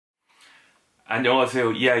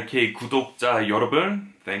안녕하세요, EIK 구독자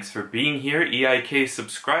여러분. Thanks for being here, EIK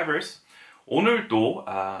subscribers. 오늘도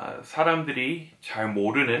사람들이 잘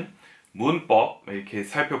모르는 문법 이렇게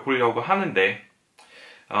살펴보려고 하는데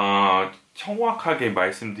정확하게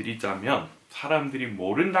말씀드리자면 사람들이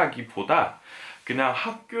모른다기보다 그냥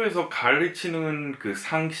학교에서 가르치는 그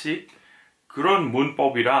상식 그런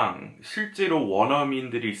문법이랑 실제로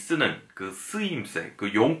원어민들이 쓰는 그 쓰임새,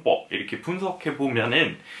 그 용법 이렇게 분석해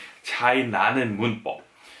보면은 차이 나는 문법.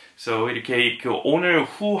 So 이렇게 오늘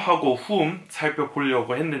who하고 whom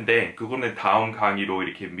살펴보려고 했는데 그거는 다음 강의로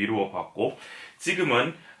이렇게 미루어 봤고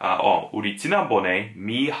지금은 우리 지난번에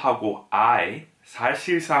me하고 I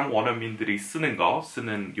사실상 원어민들이 쓰는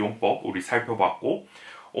용법 우리 살펴봤고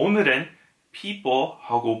오늘은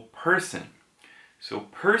people하고 person.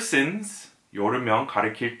 So persons 여러 명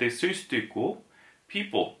가리킬 때 쓸 수도 있고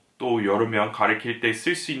people 또 여러 명 가리킬 때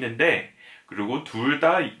쓸 수 있는데 그리고 둘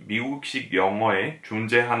다 미국식 영어에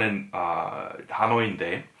존재하는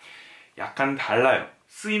단어인데 약간 달라요.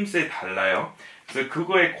 쓰임새 달라요. 그래서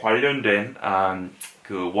그거에 관련된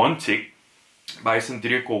그 원칙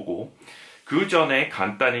말씀드릴 거고 그 전에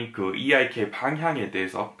간단히 그 EIK 방향에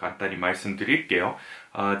대해서 간단히 말씀드릴게요.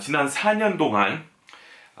 지난 4년 동안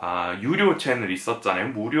유료 채널 있었잖아요.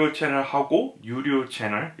 무료 채널하고 유료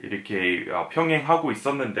채널 이렇게 병행하고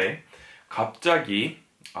있었는데 갑자기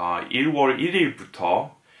 1월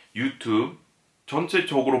 1일부터 유튜브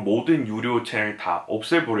전체적으로 모든 유료 채널 다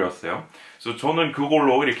없애버렸어요. 그래서 저는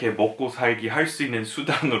그걸로 이렇게 먹고 살기 할 수 있는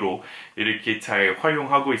수단으로 이렇게 잘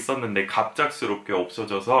활용하고 있었는데 갑작스럽게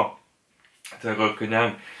없어져서 제가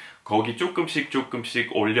그냥 거기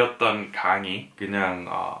조금씩 올렸던 강의 그냥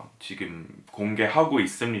지금 공개하고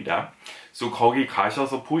있습니다. 그래서 거기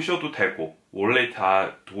가셔서 보셔도 되고 원래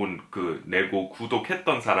다 돈 내고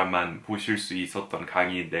구독했던 사람만 보실 수 있었던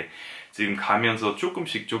강의인데 지금 가면서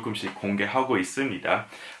조금씩 공개하고 있습니다.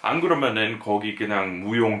 안 그러면은 거기 그냥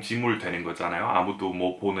무용지물 되는 거잖아요. 아무도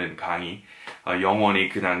못 보는 강의 영원히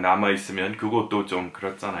그냥 남아있으면 그것도 좀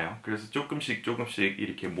그렇잖아요. 그래서 조금씩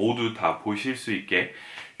이렇게 모두 다 보실 수 있게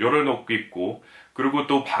열어놓고 있고 그리고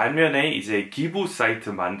또 반면에 이제 기부 사이트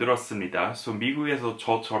만들었습니다. 그래서 미국에서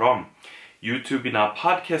저처럼 유튜브나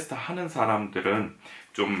팟캐스트 하는 사람들은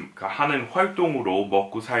좀 하는 활동으로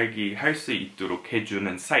먹고 살기 할 수 있도록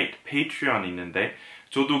해주는 사이트, 페이트리언이 있는데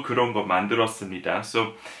저도 그런 거 만들었습니다.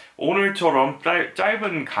 그래서 오늘처럼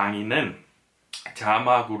짧은 강의는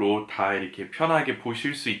자막으로 다 이렇게 편하게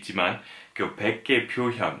보실 수 있지만 그 100개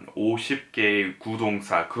표현, 50개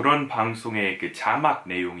구동사 그런 방송의 그 자막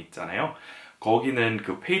내용 있잖아요. 거기는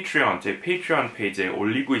그 제 페이트리언 페이지에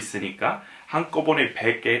올리고 있으니까 한꺼번에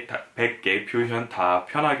 100개 표현 다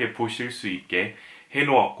편하게 보실 수 있게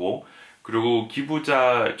해놓았고 그리고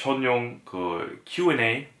기부자 전용 그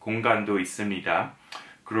Q&A 공간도 있습니다.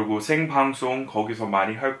 그리고 생방송 거기서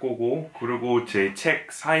많이 할 거고 그리고 제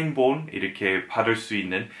책 사인본 이렇게 받을 수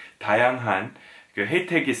있는 다양한 그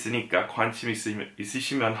혜택이 있으니까 관심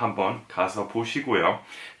있으시면 한번 가서 보시고요.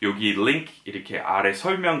 여기 링크 이렇게 아래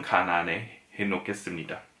설명칸 안에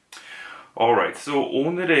해놓겠습니다. Alright, so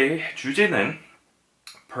오늘의 주제는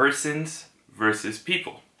persons versus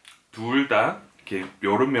people. 둘 다 이렇게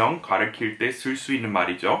여러 명 가리킬 때 쓸 수 있는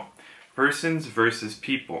말이죠. persons versus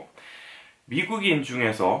people. 미국인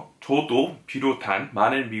중에서 저도 비롯한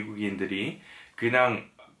많은 미국인들이 그냥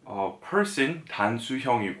person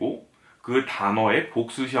단수형이고 그 단어의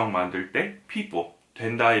복수형 만들 때 people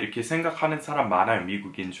된다 이렇게 생각하는 사람 많아요.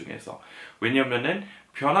 미국인 중에서. 왜냐면은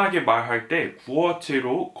편하게 말할 때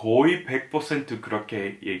구어체로 거의 100%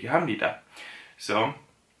 그렇게 얘기합니다. So,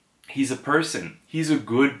 he's a person. He's a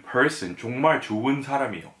good person. 정말 좋은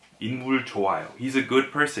사람이에요. 인물 좋아요. He's a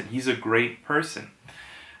good person. He's a great person.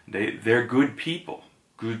 They're good people.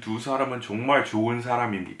 그 두 사람은 정말 좋은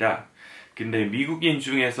사람입니다. 근데 미국인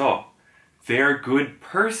중에서 they're good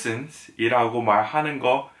persons 이라고 말하는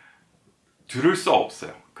거 들을 수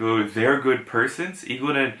없어요. 그 they're good persons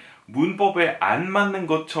이거는 문법에 안 맞는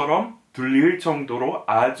것처럼 들릴 정도로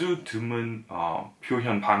아주 드문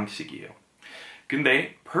표현 방식이에요.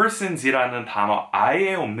 근데 persons이라는 단어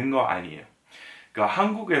아예 없는 거 아니에요. 그러니까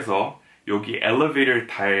한국에서 여기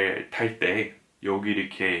엘리베이터 탈 때 여기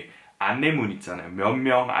이렇게 안내문 있잖아요. 몇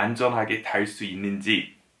명 안전하게 탈 수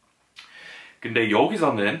있는지. 근데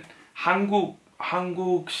여기서는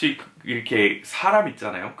한국식 이렇게 사람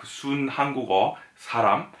있잖아요. 그 순 한국어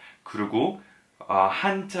사람 그리고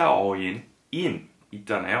한자어인 인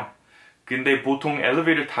있잖아요. 근데 보통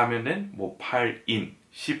엘리베이터 타면은 뭐 8인,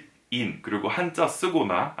 10인 그리고 한자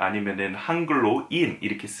쓰거나 아니면은 한글로 인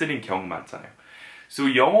이렇게 쓰는 경우 많잖아요.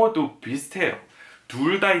 그래서 영어도 비슷해요.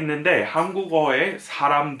 둘 다 있는데 한국어에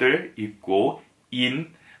사람들 있고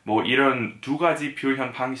인 뭐 이런 두 가지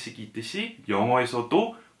표현 방식이 있듯이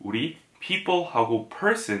영어에서도 우리 people하고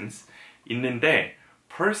persons 있는데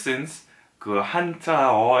persons 그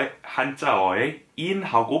한자어의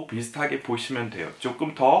in하고 비슷하게 보시면 돼요.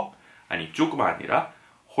 조금 아니라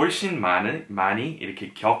훨씬 많이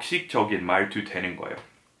이렇게 격식적인 말투 되는 거예요.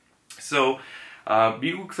 So,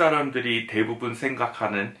 미국 사람들이 대부분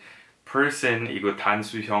생각하는 person 이거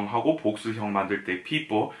단수형하고 복수형 만들 때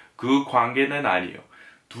people 그 관계는 아니에요.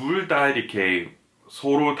 둘 다 이렇게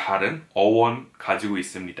서로 다른 어원 가지고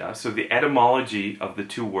있습니다. So the etymologies of the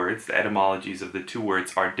two words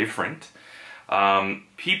are different.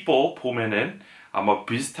 People 보면은 아마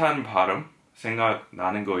비슷한 발음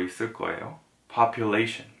생각나는 거 있을 거예요.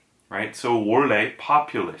 Population, right? So 원래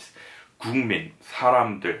populace, 국민,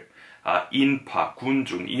 사람들, 인파,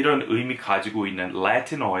 군중 이런 의미 가지고 있는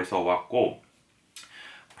라틴어에서 왔고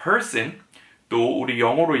person 또 우리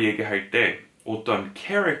영어로 얘기할 때 어떤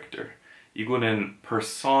character 이거는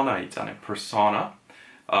persona 있잖아요. persona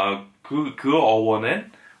그 어원은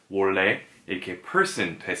원래 이렇게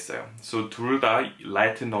person 됐어요. So 둘 다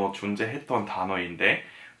라틴어 존재했던 단어인데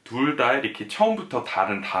둘 다 이렇게 처음부터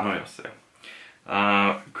다른 단어였어요.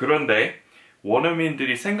 그런데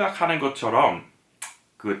원어민들이 생각하는 것처럼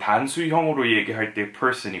그 단수형으로 얘기할 때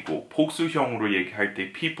person이고 복수형으로 얘기할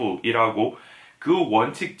때 people이라고 그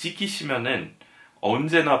원칙 지키시면은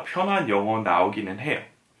언제나 편한 영어 나오기는 해요.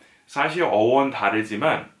 사실 어원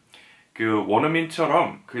다르지만 그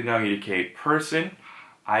원어민처럼 그냥 이렇게 person,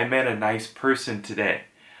 I met a nice person today.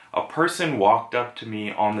 A person walked up to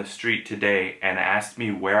me on the street today and asked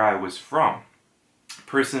me where I was from.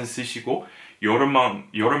 person 쓰시고 여러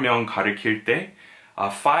명 가리킬 때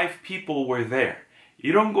five people were there.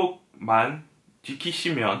 이런 것만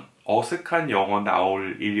지키시면 어색한 영어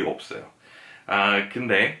나올 일이 없어요.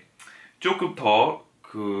 근데 조금 더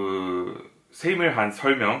세밀한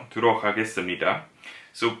설명 들어가겠습니다.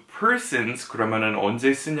 So persons 그러면은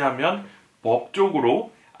언제 쓰냐면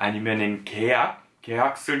법적으로 아니면은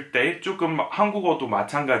계약 쓸 때 조금 한국어도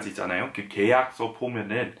마찬가지잖아요. 그 계약서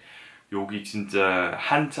보면은 여기 진짜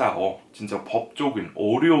한자어, 진짜 법적인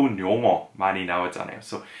어려운 용어 많이 나오잖아요.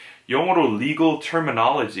 So 영어로 legal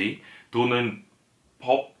terminology 또는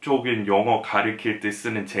법적인 용어 가리킬 때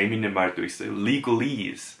쓰는 재밌는 말도 있어요.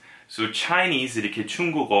 legalese. So Chinese 이렇게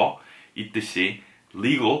중국어 있듯이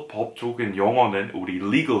legal, 법적인 용어는 우리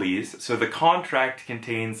legalese. So the contract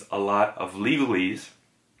contains a lot of legalese.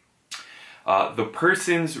 The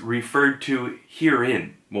persons referred to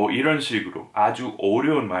herein. 뭐 이런 식으로 아주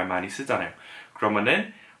어려운 말 많이 쓰잖아요.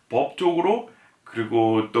 그러면은 법적으로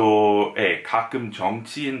그리고 또 가끔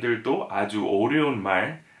정치인들도 아주 어려운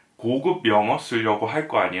말 고급 영어 쓰려고 할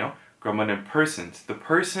거 아니에요. 그러면은 persons. The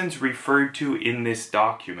persons referred to in this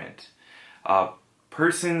document.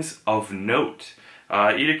 Persons of note.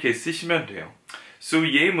 이렇게 쓰시면 돼요. So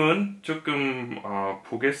예문 조금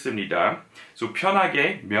보겠습니다. So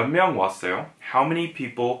편하게 몇 명 왔어요? How many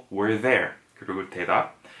people were there? 그리고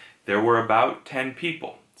대답. There were about 10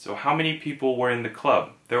 people. So how many people were in the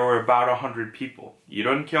club? There were about 100 people.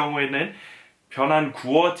 이런 경우에는 편한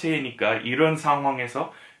구어체니까 이런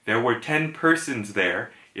상황에서 There were 10 persons there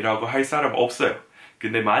이라고 할 사람 없어요.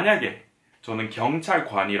 근데 만약에 저는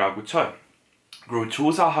경찰관이라고 쳐요. 그리고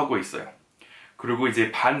조사하고 있어요. 그리고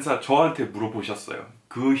이제 판사 저한테 물어보셨어요.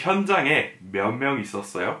 그 현장에 몇 명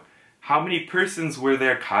있었어요? How many persons were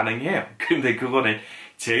there 가능해요. 근데 그거는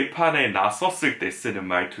재판에 나섰을 때 쓰는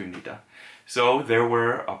말투입니다. So there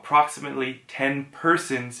were approximately 10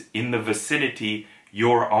 persons in the vicinity,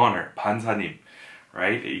 Your Honor, 판사님.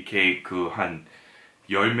 Right? 이렇게 한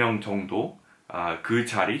 10명 정도 그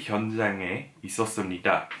자리 현장에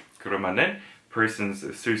있었습니다. 그러면은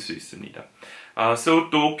persons 쓸 수 있습니다. So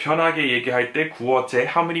또 편하게 얘기할 때 구어체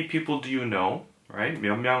How many people do you know? Right?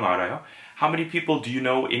 몇 명 알아요? How many people do you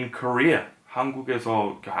know in Korea?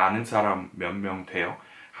 한국에서 아는 사람 몇 명 돼요?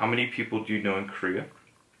 How many people do you know in Korea?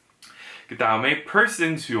 그 다음에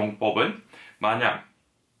persons 용법은 만약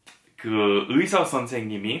그 의사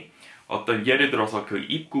선생님이 어떤 예를 들어서 그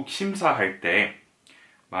입국 심사할 때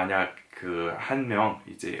만약 그 한 명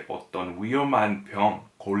이제 어떤 위험한 병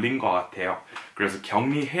걸린 것 같아요. 그래서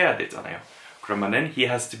격리해야 되잖아요. 그러면은 he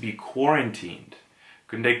has to be quarantined.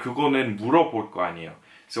 근데 그거는 물어볼 거 아니에요.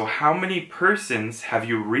 So how many persons have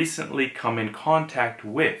you recently come in contact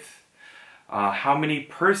with? How many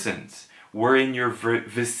persons were in your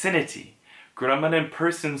vicinity? 그러면은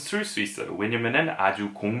person 쓸 수 있어요. 왜냐면은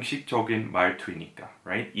아주 공식적인 말투이니까,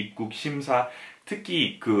 right? 입국 심사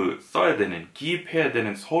특히 그 써야 되는 기입해야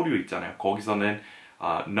되는 서류 있잖아요. 거기서는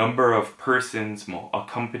number of persons, 뭐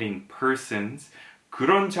accompanying persons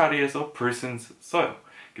그런 자리에서 persons 써요.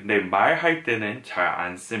 근데 말할 때는 잘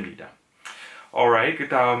안 씁니다. Alright, 그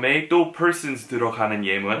다음에 또 persons 들어가는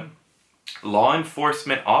예문. Law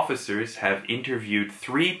enforcement officers have interviewed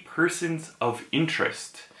 3 persons of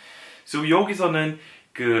interest. So 여기서는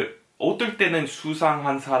어떨 때는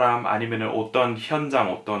수상한 사람 아니면 어떤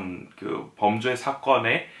현장, 어떤 범죄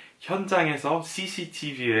사건의 현장에서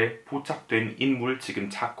CCTV에 포착된 인물 지금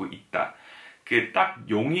찾고 있다. 딱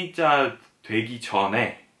용의자 되기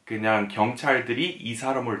전에 그냥 경찰들이 이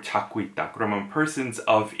사람을 찾고 있다. 그러면 persons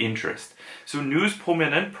of interest. So news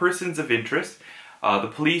보면은 persons of interest.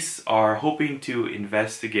 The police are hoping to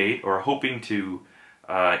investigate or hoping to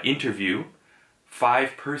interview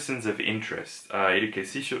 5 persons of interest. 이렇게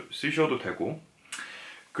쓰셔도 되고.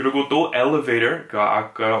 그리고 또 elevator,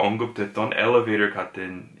 아까 언급됐던 elevator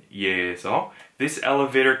같은 예에서 This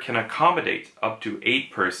elevator can accommodate up to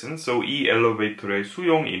 8 persons. So 이 엘리베이터의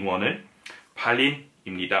수용 인원은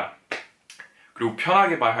 8인입니다. 그리고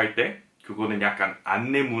편하게 말할 때 그거는 약간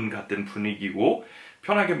안내문 같은 분위기고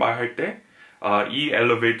편하게 말할 때 이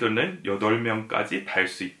엘리베이터는 8명까지 탈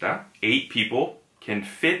수 있다. 8 people can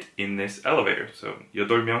fit in this elevator. So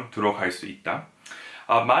 8명 들어갈 수 있다.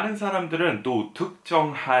 많은 사람들은 또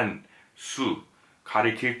특정한 수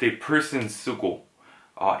가리킬 때 person 쓰고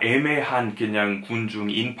애매한 그냥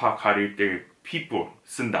군중 인파 가릴 때 people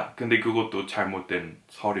쓴다. 근데 그것도 잘못된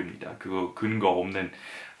설입니다. 그거 근거 없는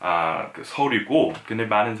설이고 근데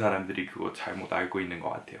많은 사람들이 그거 잘못 알고 있는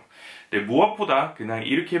것 같아요. 근데 무엇보다 그냥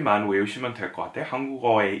이렇게만 외우시면 될 것 같아요.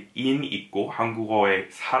 한국어에 인 있고 한국어에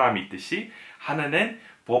사람 있듯이 하나는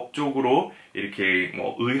법적으로 이렇게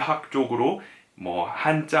의학적으로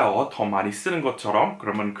한자어 더 많이 쓰는 것처럼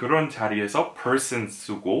그러면 그런 자리에서 person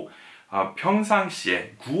쓰고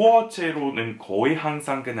평상시에 구어체로는 거의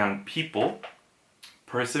항상 그냥 people,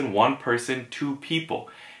 person, one person, two people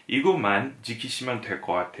이것만 지키시면 될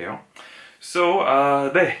것 같아요. So,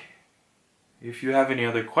 네. If you have any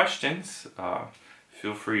other questions,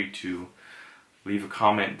 feel free to leave a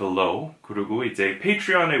comment below. 그리고 이제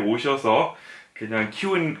페이트리언에 오셔서 그냥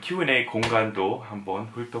Q&A 공간도 한번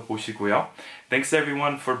훑어보시고요. Thanks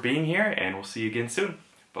everyone for being here and we'll see you again soon.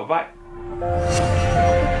 Bye bye.